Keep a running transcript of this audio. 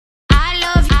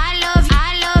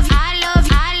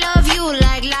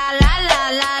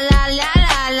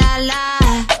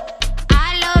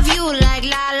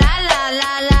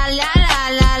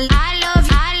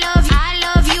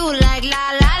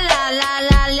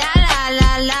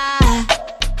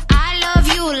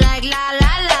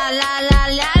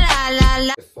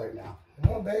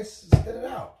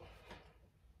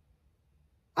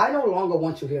I no longer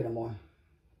want you here no more.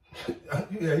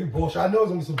 Yeah, you bullshit. I know it's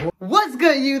gonna be some bullshit. What's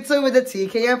good, YouTube, with the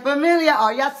TKM Familia?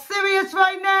 Are y'all serious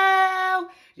right now?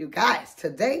 You guys,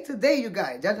 today, you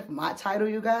guys, judging from my title,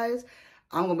 you guys,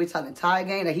 I'm gonna be telling Ty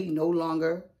Gang that he no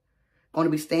longer gonna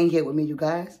be staying here with me, you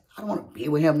guys. I don't want to be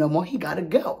with him no more. He gotta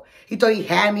go. He thought he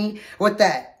had me with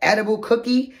that edible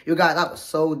cookie. You guys, I was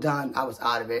so done. I was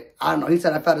out of it. I don't know. He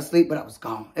said I fell asleep, but I was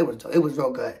gone. It was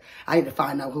real good. I need to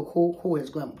find out who his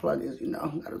grandma plug is, you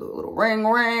know. Gotta do a little ring,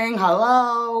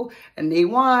 hello, and need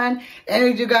one.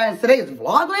 And you guys, today is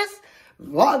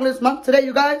Vlogmas month today,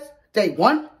 you guys. Day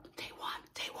one.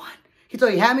 He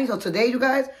thought he had me, so today, you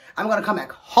guys, I'm gonna come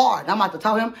back hard. I'm about to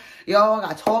tell him, yo, I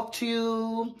gotta talk to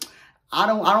you. I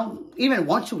don't even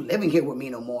want you living here with me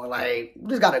no more. Like, you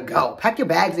just gotta go. Pack your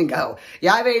bags and go.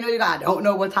 Y'all already know you guys don't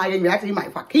know what Ty Gang reacts. He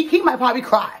might probably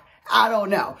cry. I don't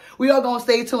know. We all gonna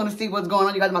stay tuned to see what's going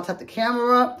on. You guys, I'm about to set the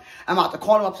camera up. I'm about to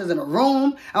call him upstairs in the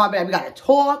room. I'm about to be like, we gotta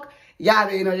talk. Y'all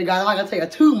already know you guys. I'm not gonna tell you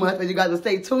too much, but you guys will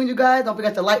stay tuned, you guys. Don't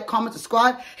forget to like, comment,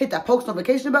 subscribe. Hit that post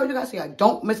notification bell, you guys, so y'all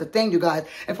don't miss a thing, you guys.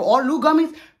 And for all new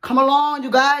gummies, come along,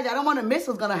 you guys. Y'all don't want to miss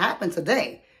what's gonna happen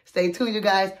today. Stay tuned, you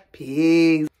guys.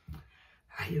 Peace.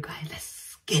 All right, you guys,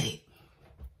 let's get it.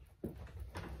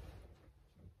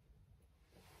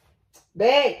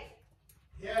 Babe.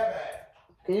 Yeah, man.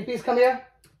 Can you please come here?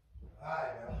 All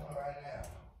right, man. I'm coming right now.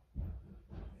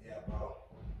 Yeah, bro.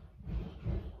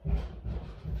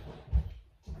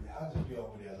 Yeah, I'll just be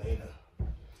over there later.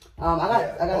 I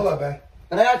got. Hold up, man.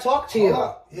 But I gotta talk to you. Hold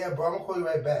up. Yeah, bro. I'm gonna call you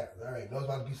right back. All right. Knows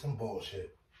about to be some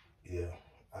bullshit. Yeah.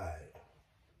 All right.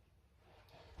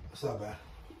 What's up, man?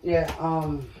 Yeah.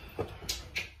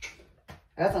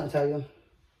 I got something to tell you.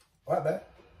 What, man?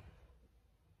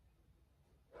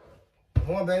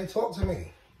 Come on, babe. Talk to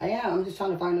me. I am. I'm just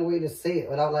trying to find a way to say it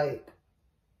without, like,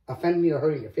 offending you or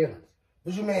hurting your feelings.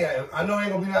 What you mean? I know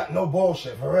ain't gonna be no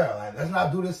bullshit, for real. Like, let's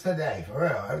not do this today, for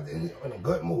real. Everything's in a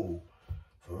good mood,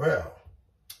 for real.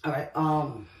 All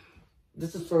right.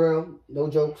 This is for real. No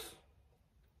jokes.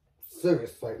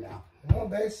 Serious right now. Come on,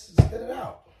 babe. Spit it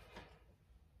out.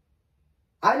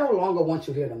 I no longer want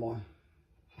you here no more.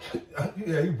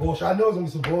 Yeah, you bullshit. I know it's gonna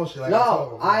be some bullshit. Like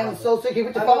no, I am so sick. You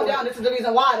put your phone down. This is the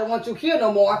reason why I don't want you here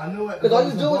no more. I knew it. Because all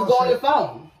you do is go on your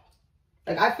phone.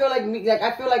 Like, I feel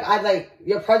like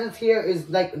your presence here is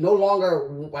like no longer,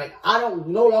 like,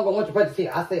 no longer want your presence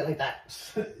here. I say it like that.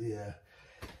 Yeah.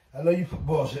 I know you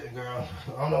bullshitting, girl.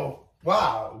 I don't know.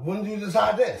 Wow. When did you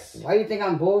decide this? Why do you think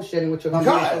I'm bullshitting with your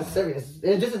company? So serious.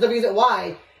 And this is the reason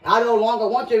why I no longer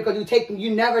want you, because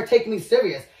you never take me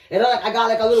serious. It look like I got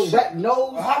like a little red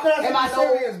nose. How can I be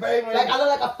serious, baby? Like I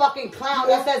look like a fucking clown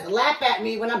that says laugh at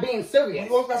me when I'm being serious.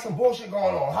 You got some bullshit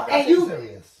going on. How can I be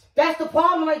serious? That's the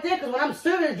problem right there, because when I'm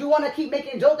serious, you want to keep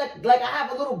making jokes like I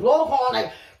have a little blowhorn,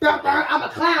 like, I'm a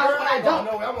clown when I don't.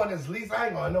 No, I'm on this lease. I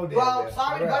ain't going no damn. Well,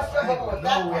 sorry to bust your bubble with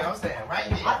that one. I'm saying right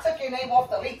here. I took your name off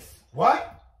the lease.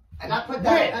 What? And I put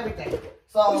that in everything.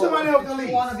 So, who's somebody off the lease?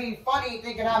 You want to be funny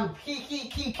thinking I'm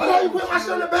key. What are you putting my shit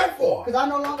on the back for? Because I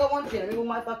no longer want you. Let me move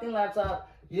my fucking laptop.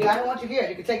 Yeah, I don't want you here.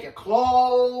 You can take your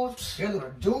clothes, your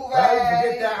little do-rag.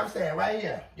 Forget that. I'm saying right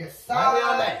here. Your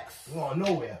socks. You going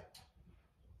nowhere.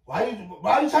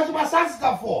 Why you touching my socks and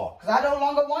stuff for? Because I no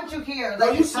longer want you here.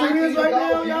 Like, are you serious right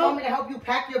now, yo? You want me to help you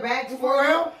pack your bags for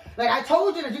real? Like, I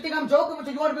told you that. You think I'm joking with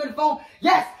you? You want to be on the phone?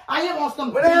 Yes, I am on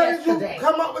some BS today. When the hell did you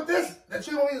come up with this? That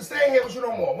you don't even stay here with you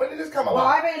no more. When did this come about? Well,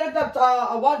 I already looked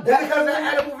up one. Is it because of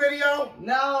that edible video?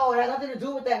 No, it has nothing to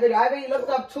do with that video. I already looked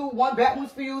up one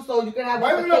bedrooms for you, so you can have.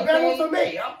 Why you look bedrooms for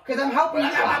me? Because I'm helping you.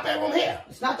 I got my bedroom here.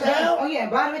 It's not the hell. Oh yeah,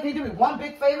 and by the way, can you do me one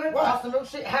big favor? What? Some real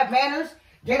shit. Have manners.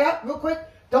 Get up real quick.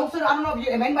 Don't sit. I don't know if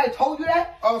anybody told you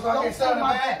that. Oh, so I can't sit on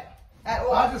my bed at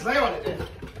all. I'll just lay on it then.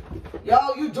 Yo,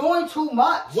 you doing too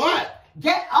much. What?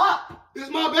 Get up. This is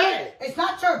my bed. It's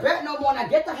not your bed no more. Now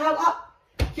get the hell up.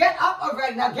 Get up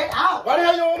already. Now get out. Why the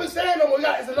hell you don't understand no more?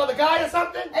 Is it another guy or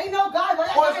something? Ain't no guy.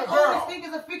 What or is it a girl? Think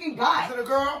is a freaking guy. Is it a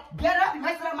girl? Get up. You're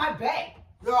messing up my bed.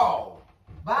 Yo.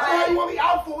 Bye. What the hell you want me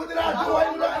out for? What did I do? I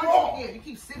didn't do nothing wrong. You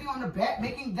keep sitting on the bed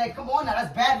making that. Come on now.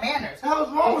 That's bad manners. What the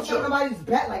hell's wrong with you? Don't somebody's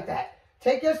bed like that.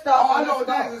 Take your stuff. Oh, I know what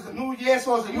that is. It's a new year,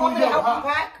 so it's a new year. You want me to help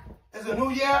you pack? It's a new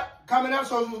year coming up,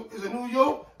 so it's a new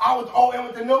you. I was all in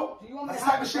with the new. Do you want me That's to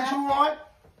the type of shit you want?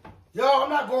 Yo, I'm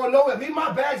not going nowhere. Leave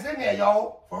my bags in there,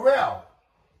 yo. For real.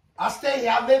 I stay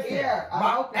here. I live here.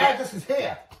 My address is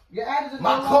here. Your address is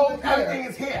my no clothes, longer here. everything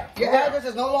is here. Your address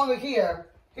is no longer here.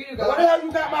 Here you go. Where the hell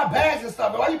you got my bags and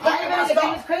stuff? Why you packing my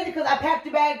stuff? It's crazy because I packed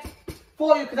the bags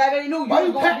for you because I already knew you Why were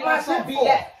you going to pack be my on some shit for?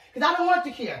 BS. Because I don't want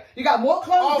you here. You got more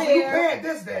clothes there. Oh, so you paying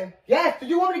this then? Yes. Do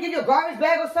you want me to give you a garbage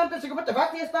bag or something so you can put the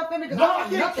rest of your stuff in? Because no, I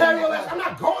can't carry all that. I'm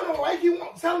not going nowhere. You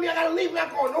telling me I gotta leave? I'm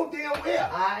not going no damn where.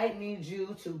 I need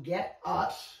you to get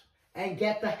up and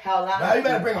get the hell out. Now you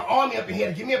better bring an army up in here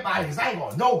to get me up out of here, because I ain't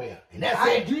going nowhere. And that's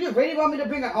it. Do you really want me to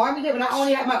bring an army here when I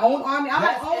only have my own army? I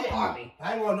have my own army.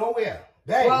 I ain't going nowhere.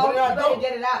 Dang, well, what did I do?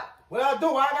 Get it out. What did I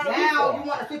do? I gotta now you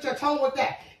want to switch your tone with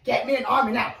that. Get me an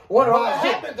army now. What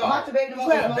happened though? You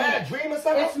had a bad dream or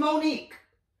something? It's Monique.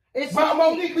 It's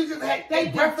Monique, we just had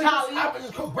breakfast. I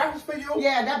just cooked breakfast for you.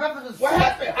 Yeah, that breakfast was what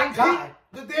happened? Thank God.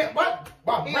 What?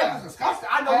 My breakfast is disgusting.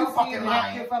 I know you fucking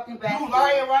lying. You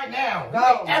lying right now.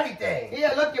 No. Everything.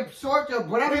 Yeah, look, your short, your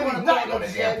whatever you want to nothing on the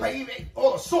damn plate.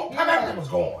 All the salt, everything was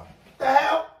gone. What the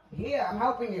hell? Yeah, I'm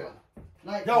helping you.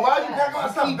 Like, yo, why are you packing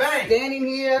my stuff back? Standing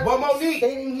here. Well, Monique,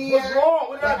 standing here. what's wrong?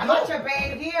 What did I do? I'm not your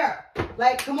babe here.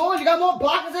 Like, come on, you got more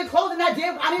blockers and clothes in that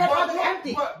damn. I need that closet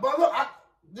empty. But look,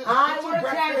 I want to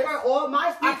transfer all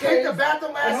my sneakers. I cleaned the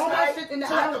bathroom last night.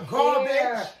 Took the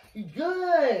garbage.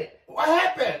 Good. What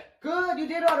happened? Good, you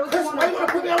did all those. Why you want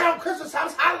to put me around Christmas time?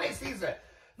 It's holiday season.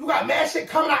 You got mad shit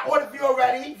coming out ordered for you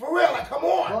already. For real, like, come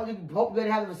on. Well, you hope you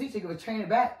didn't have the receipt so you could return it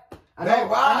back. I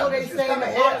know they say in the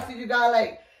policy you got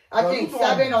like, I think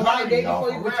 7 or 9 days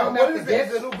before you return back the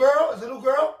gift. Is it a new girl? Is it a new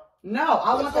girl? No,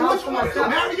 I want the house for myself.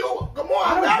 Marry you? Come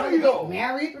on, I marry you. Get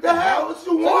married? What the hell? What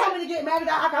you want? You want me to get married?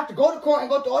 I have to go to court and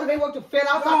go through all the paperwork to fill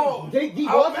out. No,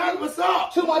 divorce marry. What's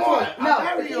up? Too much work. No,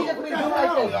 it's easier for me to do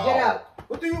like this. Get out.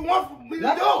 What do you want me to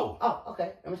do? Oh,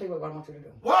 okay. Let me tell you what I want you to do.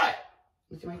 What?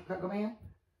 You see my go man?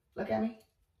 Look at me.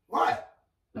 What?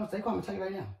 No, stay calm. I'm telling you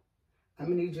right now. I'm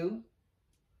gonna need you.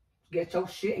 Get your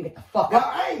shit and get the fuck out.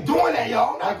 I ain't doing that,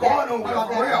 y'all. I'm not going nowhere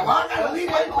for real. Why I gotta leave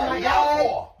my out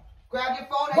for? Grab your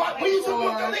phone. What? When you took me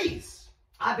the lease?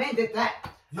 I been did that.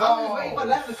 I was just waiting for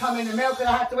the letter to come in the mail because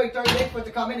I had to wait 30 days for it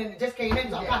to come in, and it just came in,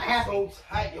 so I'm kind of happy. So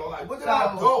tight, yo. Like, what did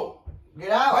I do? Get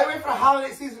out. Why wait for the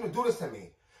holiday season to do this to me?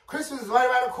 Christmas is right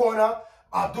around the corner.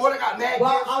 Our daughter got mad gifts.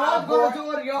 Well, I was going to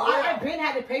do it, yo. I been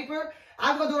had the paper.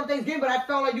 I was going to do it Thanksgiving, but I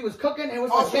felt like you was cooking and it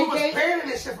was so you was planning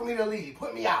this shit for me to leave.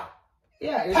 Put me out.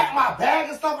 Yeah. Pack my bag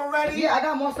and stuff already? Yeah, I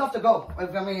got more stuff to go. I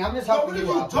mean, I'm just helping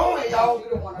you out. What are you doing,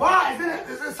 yo? Why?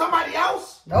 Is it somebody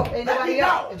else? Nope, ain't nobody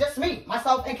else. It's just me,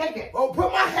 myself, and KK. Well,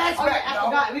 put my hats back, I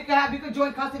forgot. We could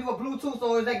join custody with Bluetooth,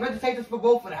 so it's like registrations for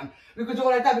both of them. We could do it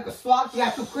like that. We could swap. She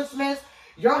has 2 Christmas,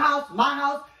 your house, my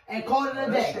house, and call it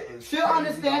a day. She'll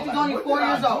understand. She's only 4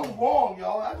 years old. What's wrong,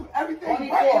 yo? I do everything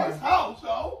only right 4. in this house,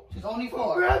 yo. She's only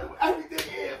 4. I do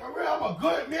everything here. For real, I'm a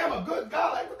good man. I'm a good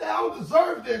guy. Like, what the hell? I don't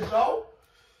deserve this, yo.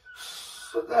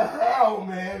 What the hell,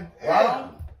 man?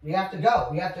 Well, you have to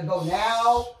go. You have to go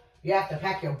now. You have to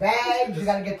pack your bags. You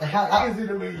got to get the hell out.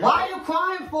 Why are you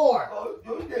crying for?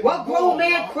 What grown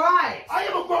man cries? I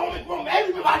am a grown man.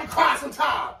 Everybody cries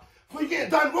sometimes. When you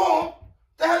get done wrong,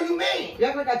 the hell you mean? You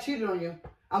act like I cheated on you.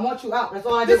 I want you out. That's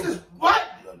all I do. This is what?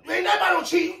 Ain't nobody don't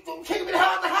cheat. Don't take me the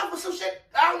hell out of the house for some shit.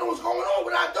 I don't know what's going on.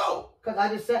 What I do? Because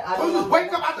I just said I don't know. We just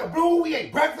wake up out the blue. We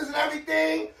ate breakfast and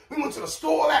everything. We went to the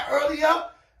store earlier.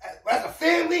 As a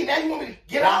family, now you want me to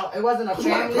get out? It wasn't a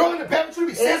family. You want a girl in the bedroom to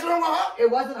be scissoring with her?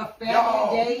 It wasn't a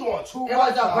family day. You going too it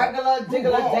was a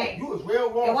regular day. You was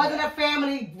real wrong. It wasn't a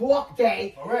family walk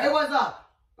day. It was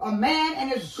a man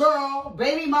and his girl,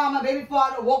 baby mama, baby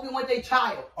father, walking with their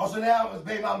child. Oh, so now it's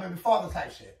baby mama, baby father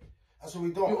type shit. That's what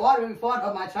we doing. You are the baby father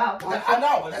of my child. I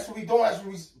know, but that's what we doing. That's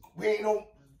what we ain't no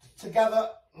together.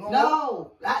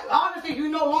 No, honestly, you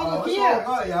no longer here.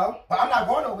 Good, yo. But I'm not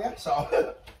going nowhere,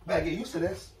 so better get used to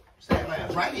this. Stay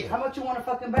right here. How much you want a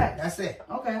fucking bag? That's it.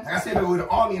 Okay. Like I said, there was an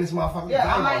army in this motherfucker.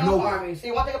 Yeah, I might know army.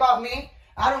 See, one thing about me,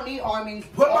 I don't need armies.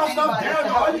 Put my stuff down,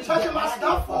 yo. Why are you touching my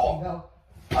stuff for?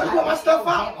 Why you put my stuff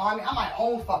out? Army. I'm my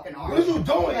own fucking army. What are you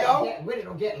doing, yo? Get rid of it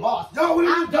or get lost. Yo, what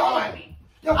are you doing?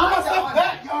 Yo, put my stuff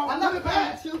back, yo. I'm not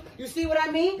playing with you. You see what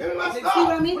I mean? Give me my stuff. You see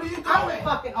what I mean? What are you doing? I'm the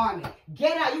fucking army.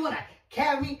 Get out. You want to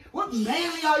carry me? What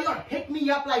manly are you going to pick me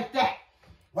up like that?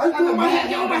 Why you putting my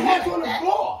hands on the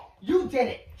floor? You did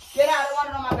it. Get out. I want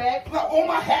it on my bag. Look, all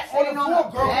my hats on the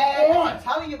floor, girl. I'm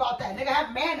telling you about that. Nigga,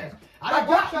 have manners. I don't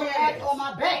want your ass on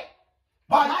my back.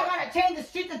 But I gotta change the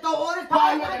street to throw all this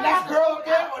power. The next girl up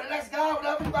there or the next guy,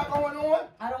 whatever you got going on.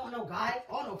 I don't want no guys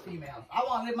or no females. I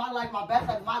want to live my life, my best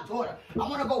life with my daughter. I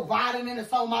want to go riding in the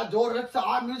sun with my daughter, listen to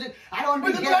our music. I don't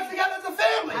want to get together as a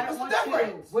family. I don't want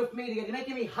you with me together. You're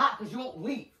making me hot because you won't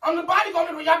leave. I'm the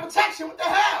bodyguard with your protection. What the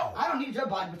hell? I don't need your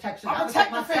body protection. I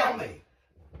protect my family.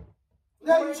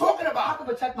 What are you talking about? I can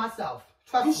protect myself.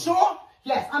 Trust me. You sure?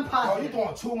 Yes, I'm positive. Oh, you're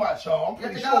doing too much, y'all. I'm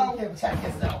pretty sure you can't protect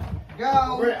yourself.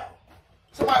 Go. For real.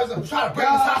 Somebody's trying to break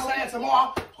this house down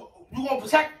tomorrow. You gonna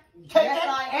protect Yes,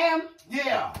 I am.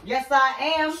 Yeah. Yes, I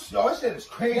am. Yo, this shit is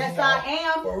crazy. Yes, I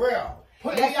am. For real.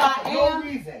 Yes, I for am. no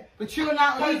reason. But you're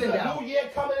not leaving, though. New year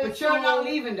coming in. But you're not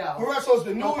leaving, though. For real, so it's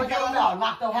the new year. No,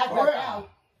 knock the hat back down.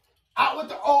 Out with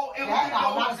the old and with the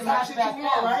old. Knock the That's hat shit back you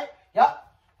want, down. right? Yep.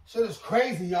 Shit is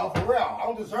crazy, yo. For real. I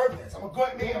don't deserve this. I'm a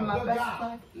good man. I'm a good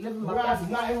guy. Living my best life.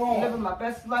 Nothing wrong. Living my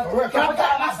best life. For real. Can I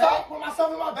pack myself? Put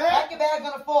myself in my bag? Pack your bags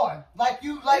on the floor. Like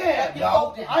you folded.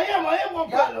 I am gonna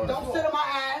put it on the Don't floor. sit on my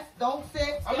ass. Don't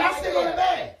sit. I'm not sitting on the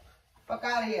bed. Fuck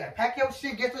out of here. Pack your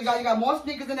shit. Get to you got more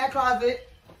sneakers in that closet.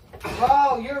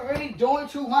 Bro, you're really doing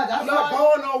too much. I'm not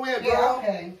going nowhere, bro. Yeah,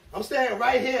 okay. I'm staying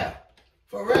right here.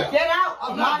 For real. Get out of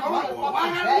I'm my not going. Why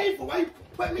motherfucking have bed. me for? Why you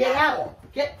put me Get out? out.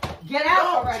 Get out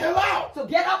No, already. chill out. So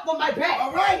get up on my bed.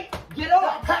 All right. Get I'll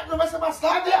up. pack the rest of my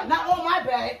stuff there. Not on my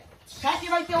bed. Pack it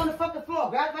right there on the fucking floor.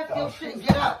 Grab the rest of your shit and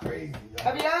get up. Crazy, yo.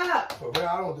 Hurry up. For real,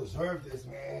 I don't deserve this,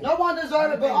 man. No one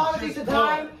deserves it, but honestly, the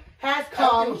time has Everything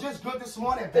come. was just good this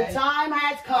morning, The babe. time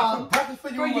has I come cooked breakfast for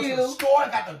you. for Went to you. the store. I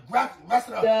got the rest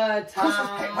of the The Christmas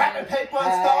time wrapping paper and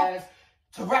has stuff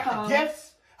to wrap the come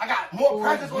gifts. I got more for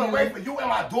presents on the way you for you and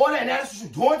my daughter, and that's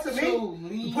what you're doing to me. to You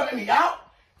leave. putting me out.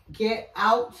 Get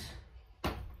out.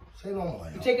 Say no more.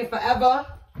 You taking forever.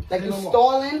 Like Say you no more.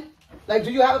 stalling. Like,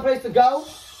 do you have a place to go?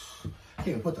 Can't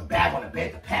even put the bag on the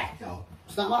bed to pack, yo.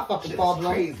 It's not my fucking Shit fault, is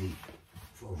bro. crazy.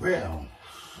 For real.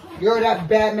 You're that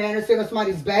bad man that's sitting on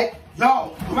somebody's bed.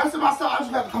 Yo, the rest of my stuff, I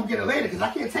just have to come get it later because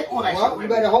I can't take all that shit Well, with you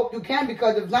me. better hope you can,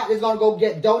 because if not, it's gonna go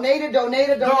get donated. No,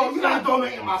 you're not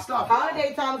donating my stuff.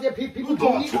 Holiday times, there people You do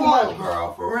doing need too much, clothes.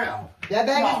 girl, for real. That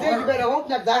bag Not is there. You worth better it. hope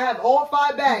not, because I have all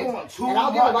 5 bags, You're doing too and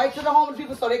I'll give it much. right to the homeless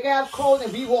people so they can have clothes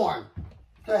and be warm.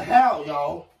 The hell,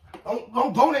 yo.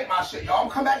 Don't donate my shit, yo. I'm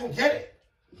come back and get it.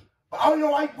 But I don't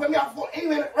know why you put me out for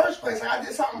anyway in the first place. Like I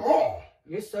did something wrong.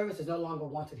 Your service is no longer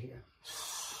wanted here.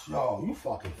 Yo, you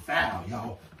fucking foul,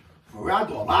 yo. For real, I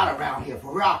do a lot around here.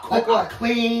 For real, I cook, Like what? I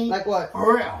clean. Like what?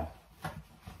 For real.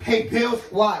 Pay bills.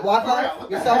 Why? For real, Wi-Fi?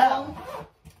 what Your the cell hell? phone?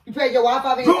 You paid your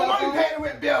Wi-Fi and You your don't cell want to phone? pay the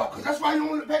rent bill, because that's why you don't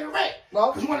want to pay the rent. Well-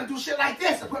 Because you want to do shit like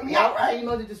this and put me Well, out, right? You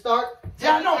know, did you start?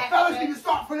 Yeah, I know. Fellas need to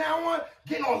start from now on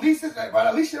getting on leases, but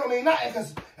at least it don't mean nothing.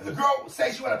 Because if the girl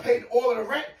says she want to pay all of the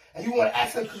rent and you want to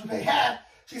ask her because you pay half,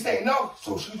 she say no,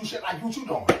 so she do shit like what you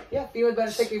doing. Yeah, females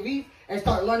better take a leave and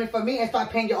start learning from me and start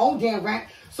paying your own damn rent,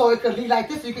 so it could be like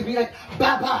this. So you could be like,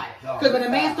 bye-bye. No, Because when a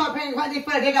you man foul. start paying rent, they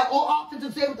feel like they got all options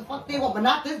to say what the fuck they want, but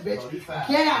not this bitch. Yo, you foul.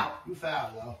 Get out. You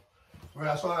foul, yo. Bro,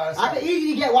 that's all I I gotta can say.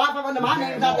 easily get Wi-Fi under my You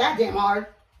name. It's not that damn hard.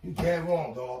 You dead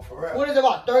wrong, dog. For real. What is it,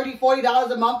 about $30,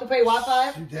 $40 a month to pay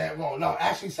Wi-Fi? You dead wrong. No,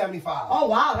 actually 75. Oh,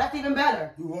 wow, that's even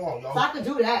better. You wrong, yo. So I can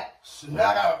do that. So now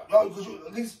I got, yo, could you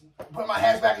at least put my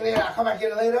hats back in there and I come back and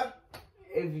get it later?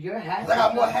 If your hat... 'Cause I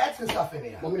got more hats and stuff in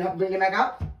there. Want me to help bring it back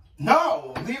out?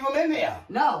 No, leave them in there.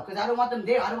 No, because I don't want them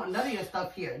there. I don't want none of your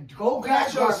stuff here. Go Okay, grab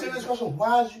ask you a serious question.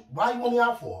 Why you want me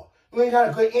out for? You ain't got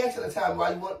a good answer to tell me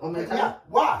why you want Want me to me tell out.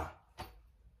 Why?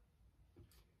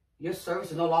 Your service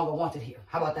is no longer wanted here.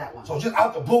 How about that one? So just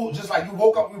out the blue, just like you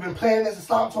woke up, you've been playing this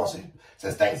Islam talk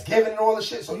since Thanksgiving and all this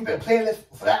shit. So you've been playing this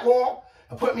for that long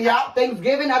and put me out.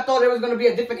 Thanksgiving, I thought there was going to be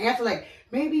a different answer. Like,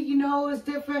 maybe, you know, it's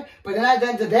different. But then at the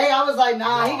end of the day, I was like,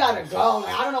 nah, he got to go.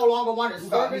 Like, I don't no longer want his You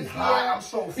got me service high. here. I'm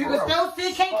so You for can real. still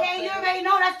see KK. You already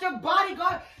know that's your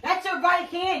bodyguard. That's your right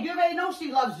hand. You already know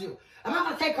she loves you. I'm not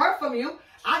going to take her from you.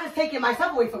 I'm just taking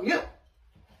myself away from you.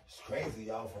 It's crazy,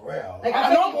 y'all, for real. Like, I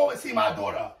I'm know I'm taking- going to see my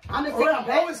daughter. I'm just For real, taking I'm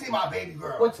back- going to see my baby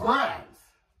girl. What's for real. mine?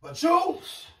 But you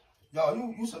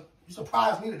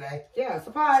surprised me today. Yeah,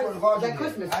 surprise. Swear to God, It's you like did.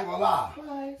 Christmas. I ain't gonna lie.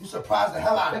 Surprise. You surprised the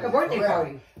hell out Like of a me. birthday for real.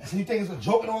 party. And so you think it's a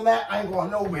joke and all that? I ain't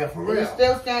going nowhere, for real. You're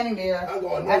still standing there. I'm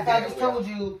going no After I damn just where. told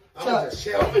you I'm to gonna just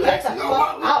chill, relax. get the No,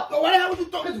 fuck out. what the hell would you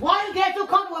do? Because why you get too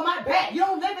comfortable in my bed? You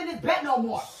don't live in this bed no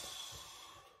more.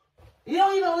 You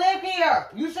don't even live here.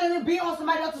 You shouldn't be on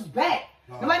somebody else's bed.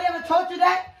 No. Nobody ever taught you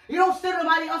that? You don't sit on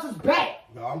somebody else's bed.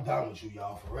 No, I'm done with you,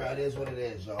 y'all. For real, it is what it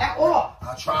is, y'all. At all.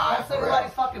 I tried. Don't sit for on real.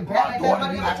 somebody's fucking bed My like daughter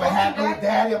that. be Nobody like, ever what taught you happened that? with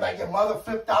daddy? I'm like, your mother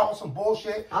flipped out on some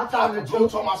bullshit. I'll tell her the Jill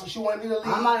truth. told me, so she wanted me to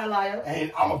leave. I'm not a liar.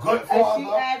 And I'm a good she father. I'm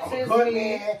a asks good me-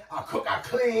 man. I cook, I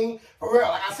clean. For real.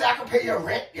 Like I said, I can pay your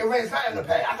rent. Your rent's nothing to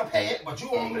pay. I can pay it, but you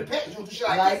want me to pay it. You do shit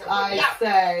like Like this. I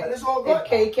said, And it's all good.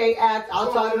 if KK asks, I'll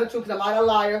It's tell all her the good. truth because I'm not a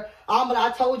liar.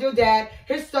 I told your dad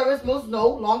his service was no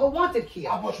longer wanted here.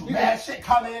 I bought you You mad shit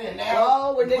coming in and now.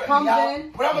 Oh, when you it put comes me out.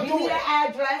 in, What I'm gonna give do me with the it?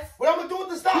 address. What I'm gonna do with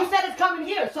the stuff? You said it's coming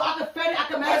here, so I can fit it. I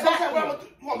can mail it That's what I back said. to What I'm you. gonna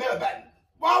do? You want me to back?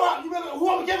 Why? Who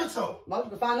I'm gonna give it to? Well, you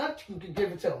can find out. You can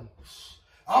give it to him.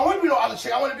 I don't want to be no other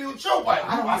chick. I want to be with you, but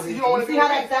I see you don't want to see be how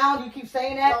with that me. sounds? You keep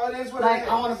saying that. No, it is what it like is.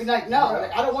 I want to be like, no, Yeah.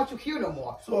 like, I don't want you here no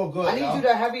more. It's all good. I need yo. you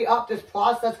to heavy up this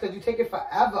process because you take it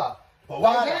forever. But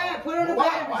why? Yeah, put it on the why?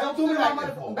 bag. Why Don't you do put me it on like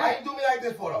this my for? back. Why you do me like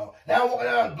this for though? Now I'm walking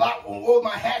down the block with all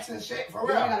my hats and shit for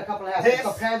real. I got a couple of hats. This,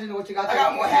 Comparison to what you got. I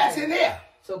got more hats in there.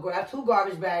 So grab 2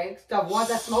 garbage bags, the ones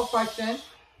that smell fresh in,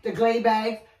 the Glade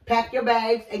bags, pack your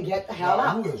bags, and get the hell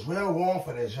out. You is real wrong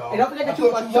for this, y'all. And don't forget that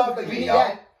I thought you loved you me, need y'all.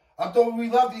 that. I thought we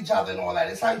loved each other and all that.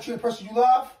 This how you treat a person you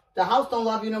love? The house don't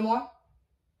love you no more.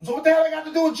 So what the hell I got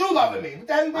to do with you loving me? What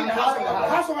the hell you mean the house? The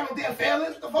house don't have no damn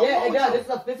feelings? What the fuck? Yeah, it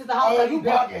does. This is the house that you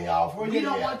bugging, y'all. We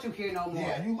don't want you here no more.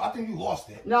 Yeah, I think you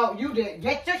lost it. No, you did.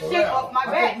 Get your For shit real. off my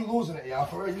I back. think you losing it, y'all.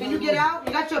 For real. Can you get out?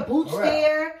 You got your boots For real.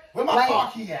 there. Where my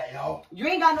car key at, y'all? You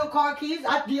ain't got no car keys.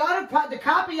 The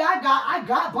copy I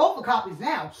got both the copies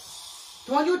now.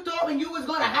 So when you thought when you was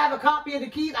gonna have a copy of the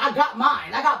keys, I got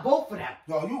mine. I got both of them.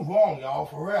 Yo, you wrong, y'all.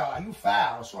 For real. Like, you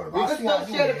foul. Sort of. You can still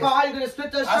share the car. You gonna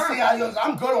split the shirt. I see how you is.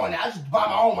 I'm good on that. I just buy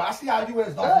my own one. I see how you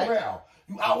is, though. Good. For real.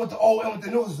 You out with the old and with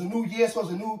the new. It's a new year, so it's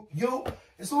a new you.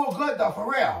 It's all good, though.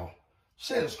 For real.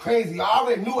 Shit is crazy. I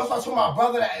already knew. That's why I told my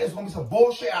brother that it's gonna be some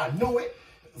bullshit. I knew it.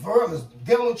 For real. It's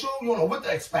dealing with you don't know what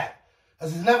to expect.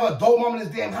 Because there's never a dope mom in this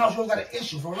damn house. You always got an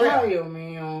issue. For real. Hell you,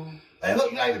 man. And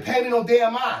look, you're not even paying me no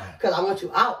damn mind. Because I want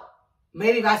you out.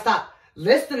 Maybe if I stop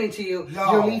listening to you,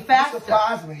 Yo, you'll leave faster. You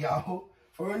surprised me, yo.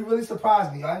 For real, you really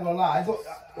surprised me. I ain't gonna lie.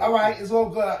 All right, it's all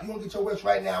good. You gonna get your wish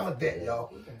right now. I'm a dick,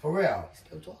 yo. For real.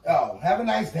 Still talking. Yo, have a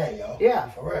nice day, yo. Yeah.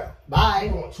 For real. Bye.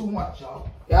 You're doing too much, yo.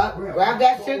 Yeah. Grab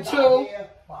that shit too.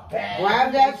 Grab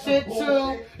Grab that shit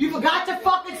too. You forgot your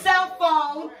fucking cell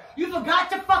phone. You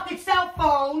forgot your fucking cell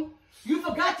phone. You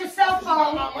forgot your cell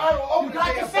phone. You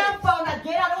got your cell phone. Now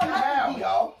get out of Hell, the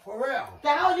yo. For real. The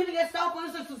hell you need your cell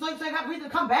phone so you can breathe to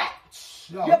come back?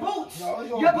 Yo, Your boots.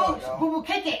 yo, Your boots. Boo boo,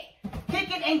 kick it. Kick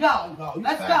it and go. No, you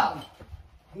Let's found go.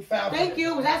 You found Thank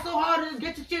you. Was that so hard to just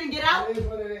get your shit and get out? It is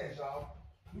what it is, y'all.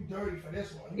 You dirty for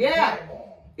this one. You Yeah. dead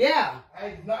wrong. Yeah. I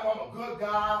ain't not. I'm a good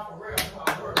guy. For real. That's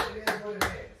my word. It is what it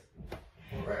is.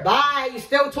 For real. Bye. You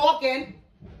still talking?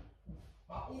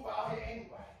 My Uber out here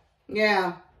anyway.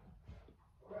 Yeah.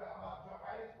 For real. I'm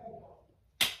right in Uber.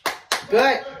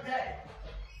 Good. Good day.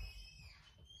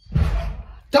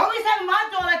 Don't be having my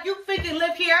door like you freaking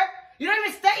live here. You don't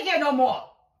even stay here no more.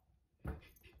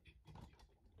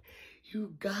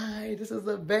 You guys, this is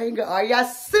a banger. Are y'all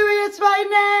serious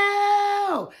right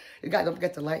now? You guys don't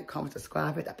forget to like, comment,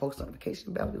 subscribe, hit that post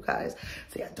notification bell, you guys.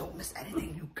 So y'all don't miss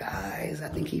anything, you guys. I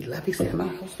think he left. He said in my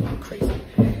house going crazy.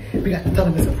 We got to tell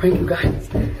him it's a prank, you guys.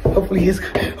 Hopefully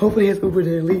his Uber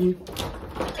didn't leave.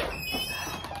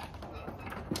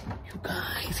 You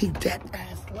guys, he dead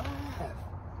ass live.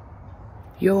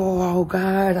 Yo,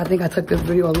 guys, I think I took this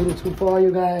video a little too far,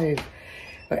 you guys.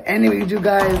 But anyways, you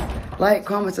guys, like,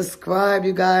 comment, subscribe,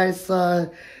 you guys.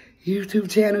 YouTube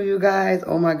channel, you guys.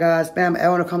 Oh my God, spam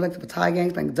L in the comment section for Ty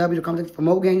Gang, spam W in the comment section for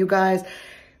Mo Gang, you guys.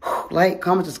 Like,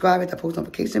 comment, subscribe, hit that post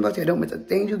notification bell so you don't miss a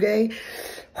thing, you guys. You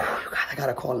guys, I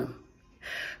gotta call him.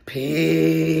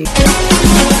 Peace.